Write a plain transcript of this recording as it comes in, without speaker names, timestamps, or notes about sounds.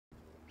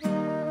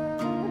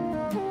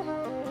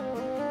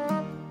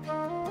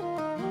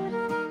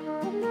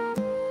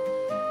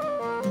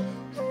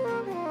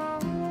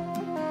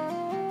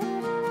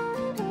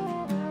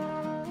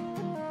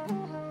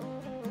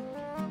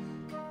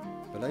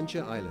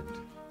Valentia Island,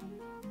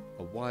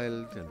 a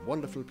wild and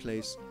wonderful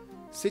place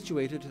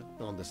situated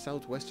on the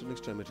southwestern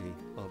extremity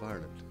of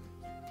Ireland.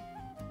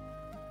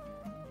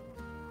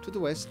 To the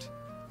west,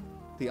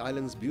 the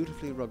island's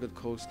beautifully rugged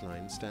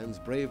coastline stands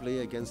bravely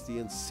against the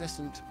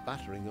incessant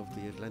battering of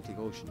the Atlantic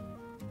Ocean,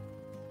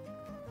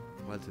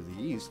 while to the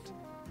east,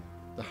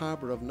 the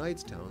harbour of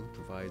Knightstown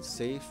provides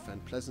safe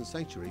and pleasant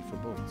sanctuary for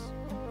boats.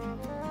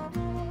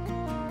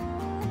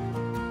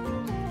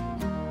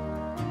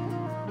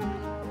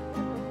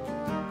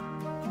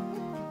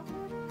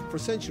 For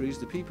centuries,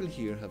 the people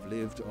here have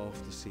lived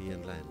off the sea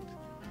and land,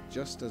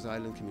 just as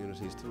island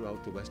communities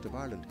throughout the west of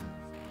Ireland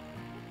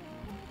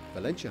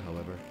have. Valentia,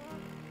 however,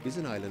 is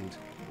an island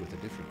with a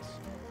difference.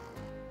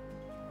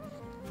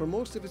 For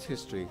most of its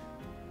history,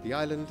 the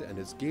island and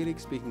its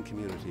Gaelic-speaking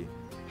community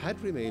had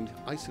remained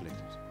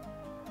isolated,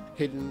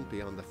 hidden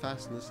beyond the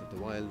fastness of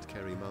the wild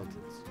Kerry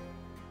Mountains.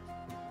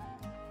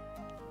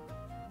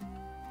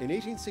 In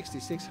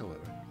 1866, however,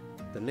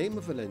 the name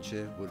of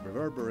Valentia would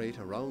reverberate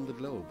around the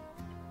globe,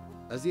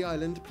 as the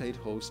island played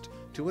host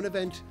to an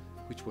event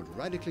which would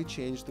radically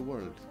change the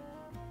world: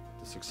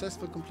 the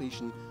successful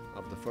completion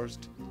of the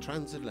first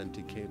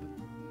transatlantic cable.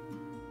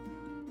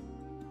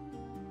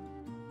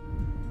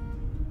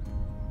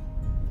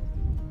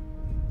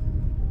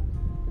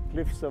 The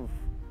cliffs of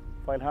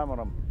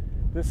Foilhammerum.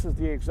 This is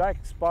the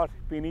exact spot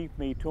beneath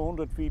me,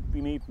 200 feet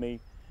beneath me,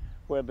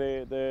 where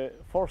the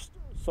first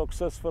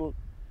successful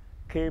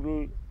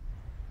cable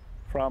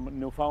from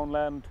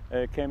Newfoundland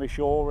came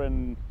ashore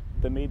in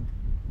the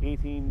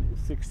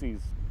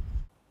mid-1860s.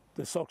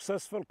 The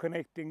successful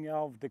connecting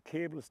of the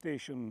cable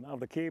station, of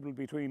the cable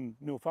between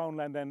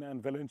Newfoundland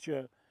and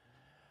Valentia,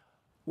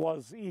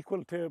 was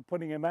equal to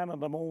putting a man on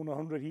the moon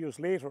 100 years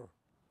later.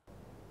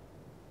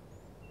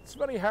 It's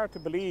very hard to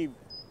believe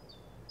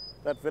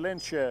that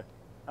Valentia,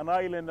 an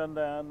island on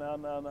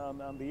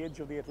the edge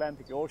of the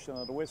Atlantic Ocean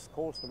on the west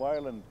coast of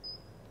Ireland,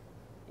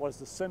 was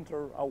the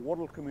centre of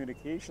world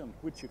communication,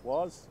 which it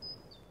was.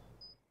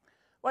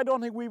 I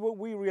don't think we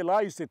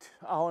realised it,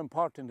 how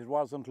important it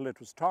was, until it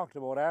was talked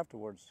about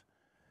afterwards.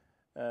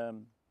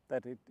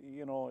 That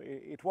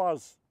it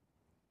was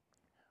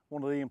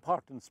one of the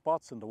important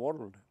spots in the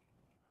world.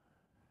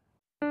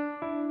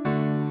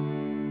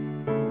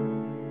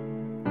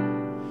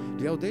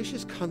 The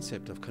audacious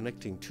concept of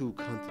connecting two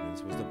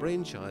continents was the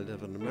brainchild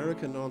of an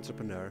American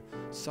entrepreneur,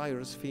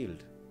 Cyrus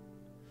Field.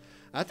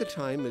 At the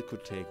time, it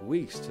could take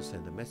weeks to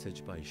send a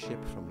message by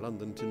ship from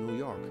London to New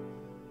York.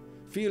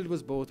 Field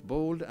was both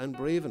bold and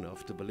brave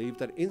enough to believe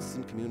that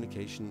instant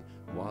communication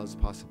was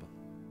possible.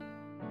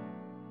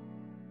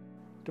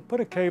 To put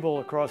a cable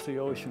across the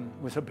ocean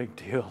was a big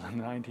deal in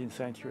the 19th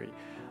century.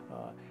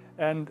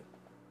 And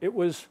it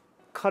was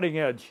cutting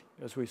edge,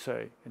 as we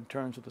say, in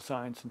terms of the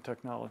science and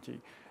technology.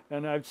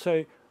 And I'd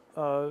say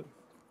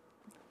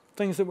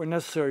things that were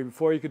necessary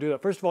before you could do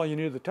that. First of all, you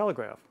needed the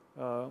telegraph,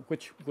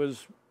 which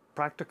was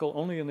practical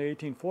only in the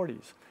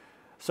 1840s.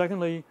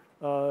 Secondly,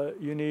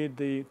 you need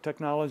the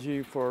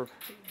technology for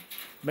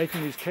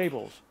making these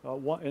cables,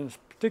 in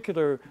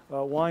particular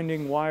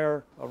winding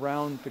wire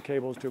around the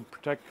cables to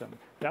protect them.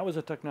 That was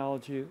a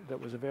technology that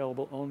was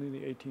available only in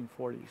the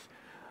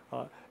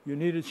 1840s. You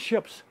needed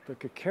ships that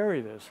could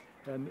carry this,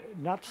 and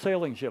not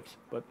sailing ships,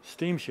 but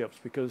steamships,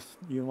 because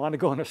you want to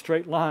go in a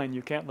straight line.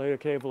 You can't lay a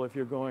cable if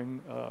you're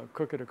going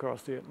crooked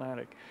across the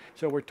Atlantic.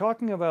 So we're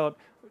talking about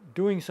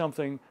doing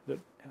something that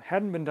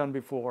hadn't been done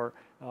before,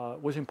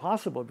 was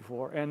impossible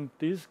before, and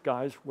these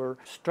guys were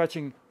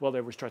stretching, well,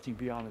 they were stretching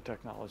beyond the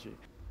technology.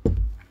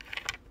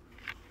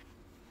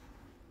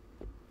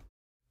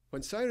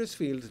 When Cyrus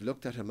Field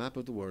looked at a map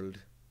of the world,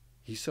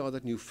 he saw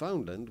that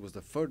Newfoundland was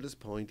the furthest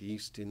point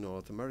east in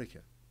North America.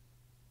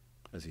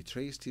 As he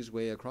traced his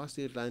way across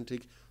the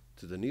Atlantic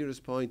to the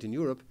nearest point in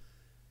Europe,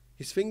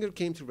 his finger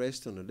came to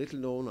rest on a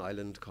little-known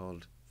island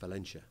called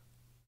Valentia.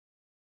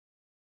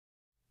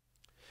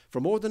 For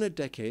more than a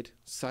decade,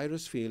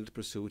 Cyrus Field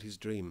pursued his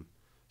dream,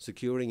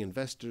 securing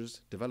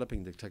investors,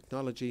 developing the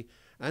technology,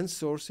 and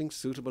sourcing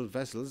suitable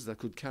vessels that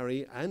could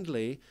carry and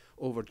lay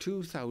over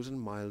 2,000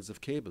 miles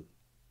of cable.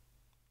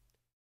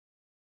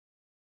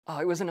 Oh,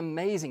 it was an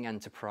amazing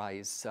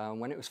enterprise.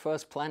 When it was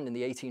first planned in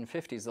the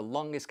 1850s, the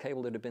longest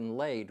cable that had been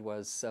laid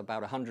was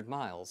about 100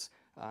 miles.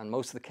 And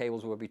most of the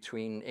cables were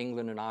between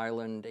England and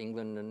Ireland,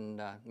 England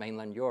and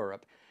mainland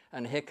Europe.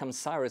 And here comes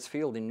Cyrus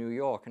Field in New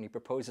York, and he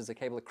proposes a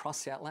cable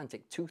across the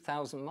Atlantic,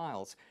 2,000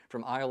 miles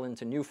from Ireland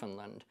to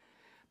Newfoundland.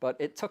 But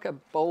it took a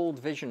bold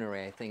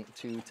visionary, I think,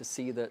 to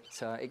see that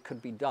it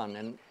could be done.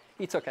 And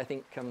he took, I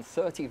think,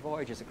 30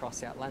 voyages across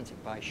the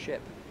Atlantic by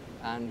ship.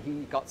 And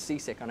he got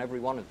seasick on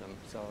every one of them.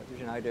 So it gives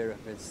you an idea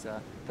of his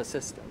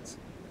persistence.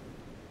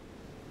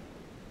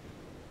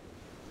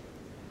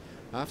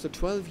 After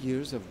 12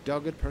 years of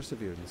dogged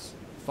perseverance,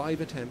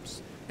 5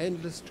 attempts,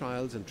 endless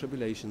trials and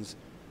tribulations,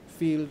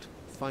 Field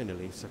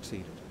finally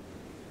succeeded.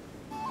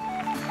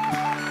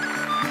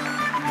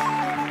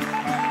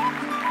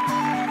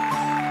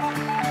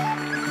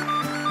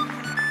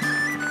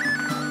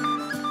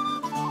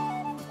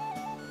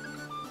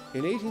 In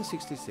In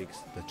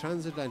 1866, the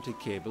transatlantic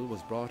cable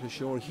was brought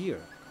ashore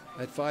here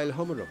at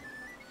Valentia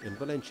in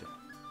Valentia,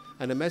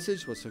 and a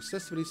message was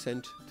successfully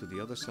sent to the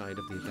other side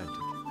of the Atlantic.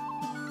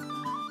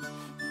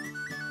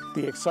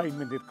 The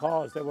excitement it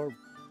caused, there were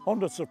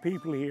hundreds of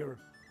people here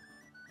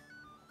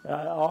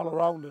all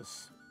around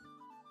us,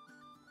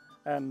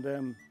 and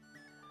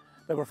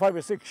there were 5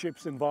 or 6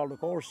 ships involved, of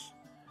course.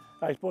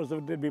 I suppose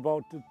there'd be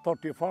about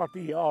 30 or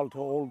 40 all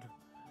told,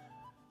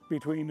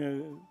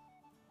 between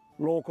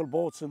local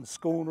boats and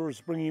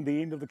schooners bringing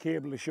the end of the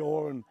cable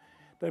ashore, and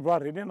they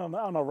brought it in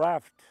on a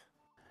raft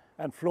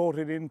and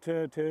floated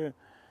into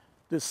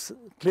this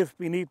cliff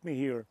beneath me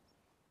here.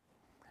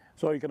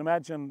 So you can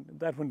imagine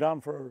that went on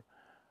for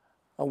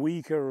a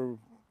week or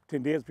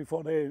 10 days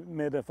before they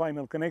made a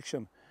final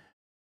connection.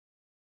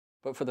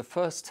 But for the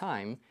first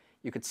time,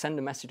 you could send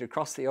a message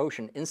across the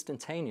ocean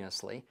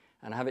instantaneously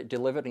and have it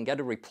delivered and get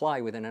a reply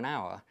within an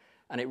hour,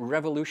 and it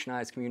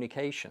revolutionized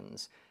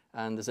communications.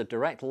 And there's a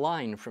direct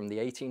line from the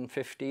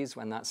 1850s,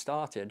 when that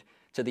started,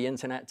 to the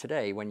internet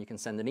today, when you can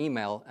send an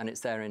email and it's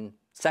there in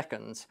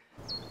seconds.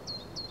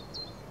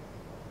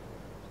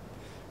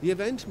 The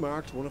event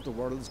marked one of the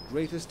world's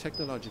greatest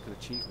technological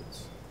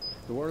achievements.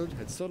 The world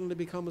had suddenly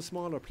become a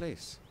smaller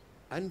place,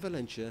 and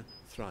Valentia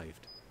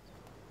thrived.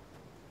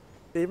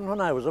 Even when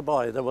I was a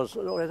boy, there was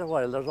quite a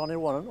while. There's only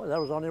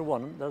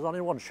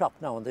one shop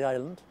now on the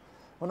island.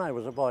 When I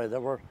was a boy, there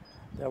were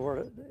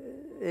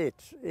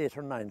 8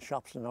 or 9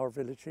 shops in our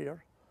village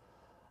here,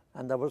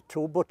 and there was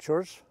 2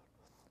 butchers,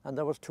 and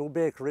there was 2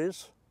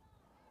 bakeries,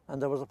 and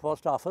there was a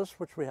post office,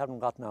 which we haven't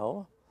got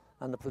now,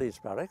 and the police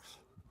barracks,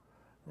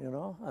 you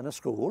know, and a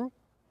school.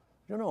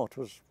 You know, it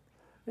was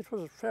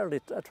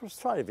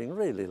thriving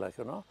really, like,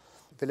 you know.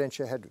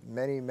 Valentia had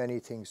many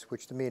things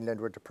which the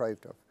mainland were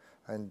deprived of,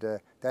 and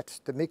that's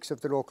the mix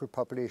of the local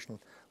population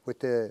with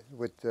the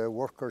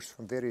workers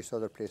from various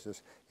other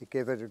places. It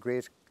gave it a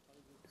great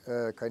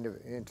kind of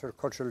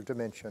intercultural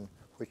dimension,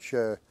 which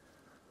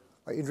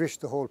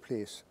enriched the whole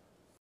place.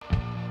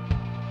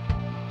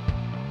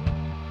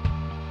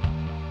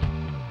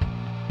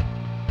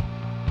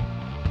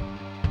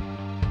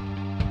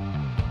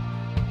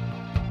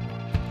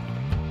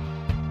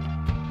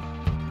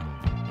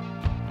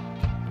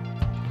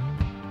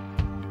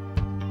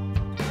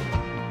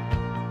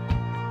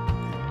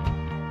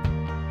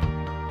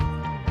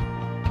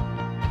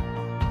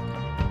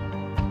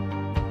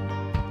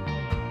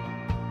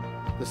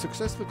 The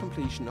successful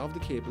completion of the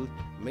cable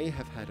may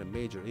have had a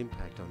major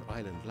impact on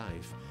island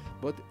life,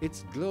 but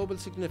its global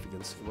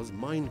significance was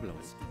mind-blowing,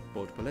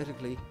 both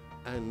politically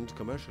and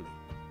commercially.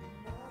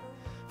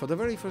 For the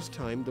very first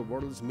time, the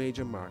world's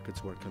major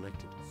markets were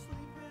connected.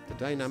 The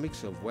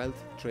dynamics of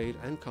wealth, trade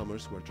and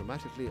commerce were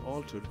dramatically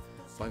altered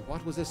by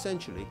what was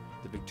essentially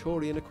the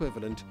Victorian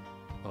equivalent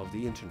of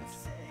the internet.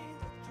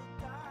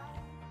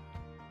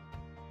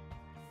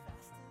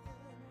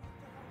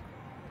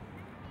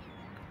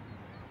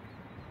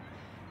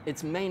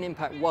 Its main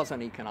impact was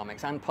on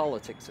economics and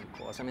politics, of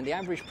course. I mean, the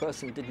average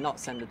person did not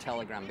send a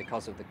telegram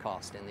because of the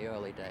cost in the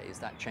early days.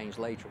 That changed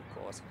later,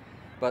 of course.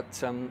 But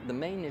the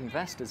main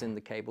investors in the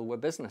cable were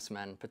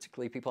businessmen,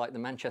 particularly people like the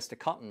Manchester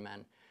cotton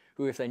men,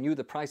 who, if they knew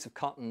the price of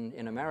cotton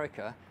in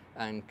America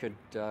and could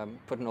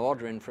put an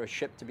order in for a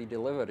shipload to be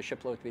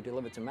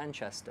delivered to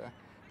Manchester,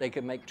 they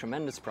could make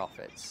tremendous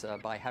profits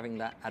by having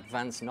that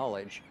advanced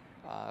knowledge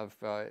of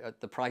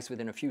the price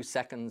within a few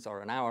seconds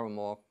or an hour or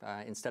more,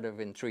 instead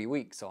of in 3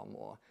 weeks or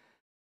more.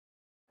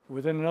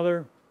 Within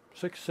another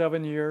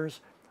 6-7 years,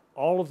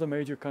 all of the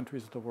major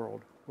countries of the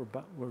world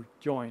were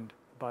joined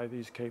by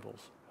these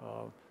cables,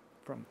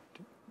 from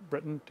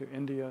Britain to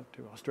India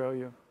to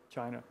Australia,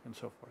 China, and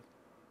so forth.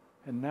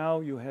 And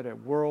now you had a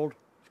world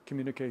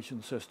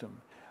communication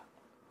system.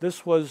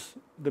 This was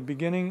the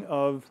beginning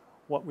of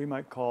what we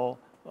might call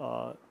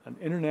an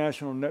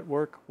international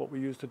network, what we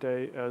use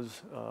today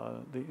as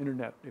the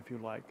internet, if you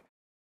like.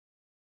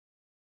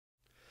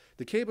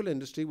 The cable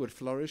industry would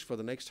flourish for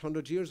the next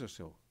 100 years or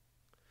so.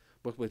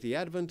 But with the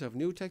advent of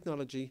new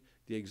technology,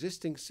 the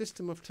existing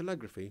system of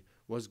telegraphy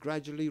was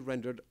gradually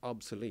rendered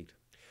obsolete.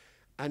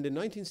 And in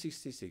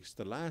 1966,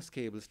 the last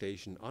cable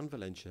station on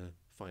Valentia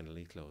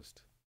finally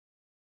closed.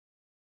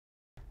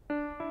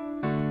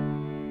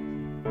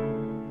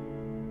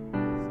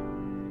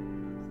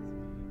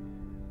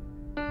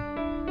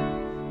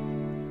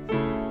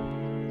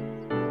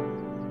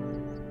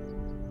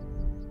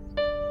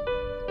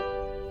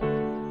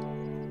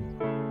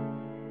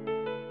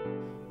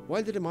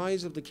 While the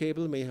demise of the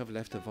cable may have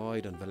left a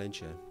void on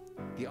Valentia,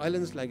 the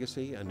island's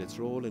legacy and its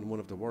role in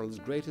one of the world's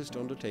greatest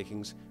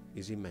undertakings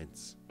is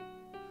immense.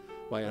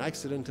 By an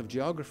accident of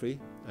geography,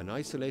 an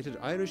isolated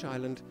Irish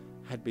island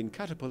had been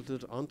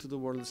catapulted onto the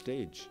world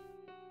stage.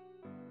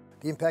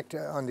 The impact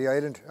on the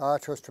island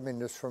was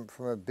tremendous from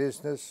a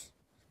business,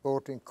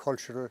 sporting,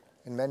 cultural,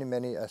 in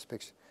many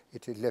aspects.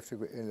 It left a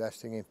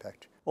lasting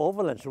impact. Oh,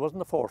 Valentia was in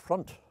the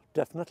forefront,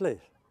 definitely.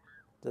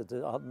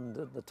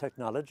 The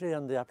technology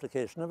and the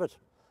application of it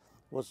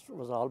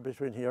was all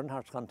between here and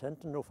Heart's Content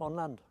in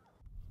Newfoundland.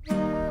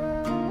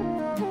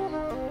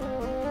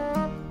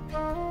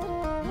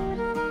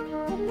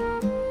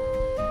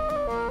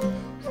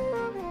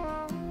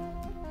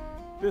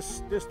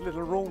 This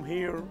little room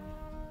here,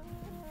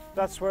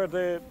 that's where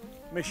the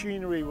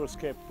machinery was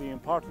kept, the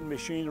important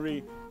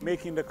machinery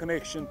making the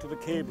connection to the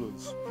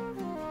cables.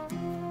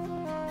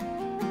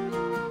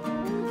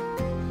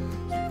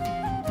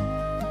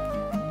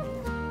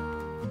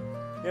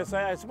 Yes,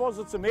 I suppose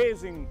it's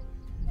amazing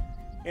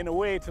in a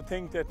way to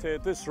think that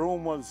this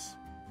room was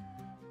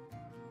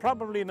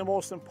probably the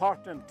most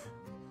important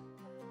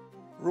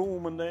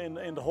room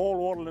in the whole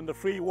world, in the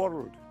free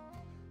world,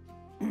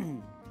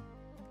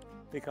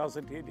 because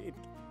it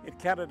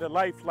carried a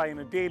lifeline,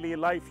 a daily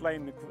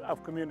lifeline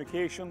of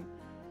communication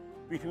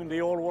between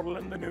the old world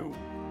and the new.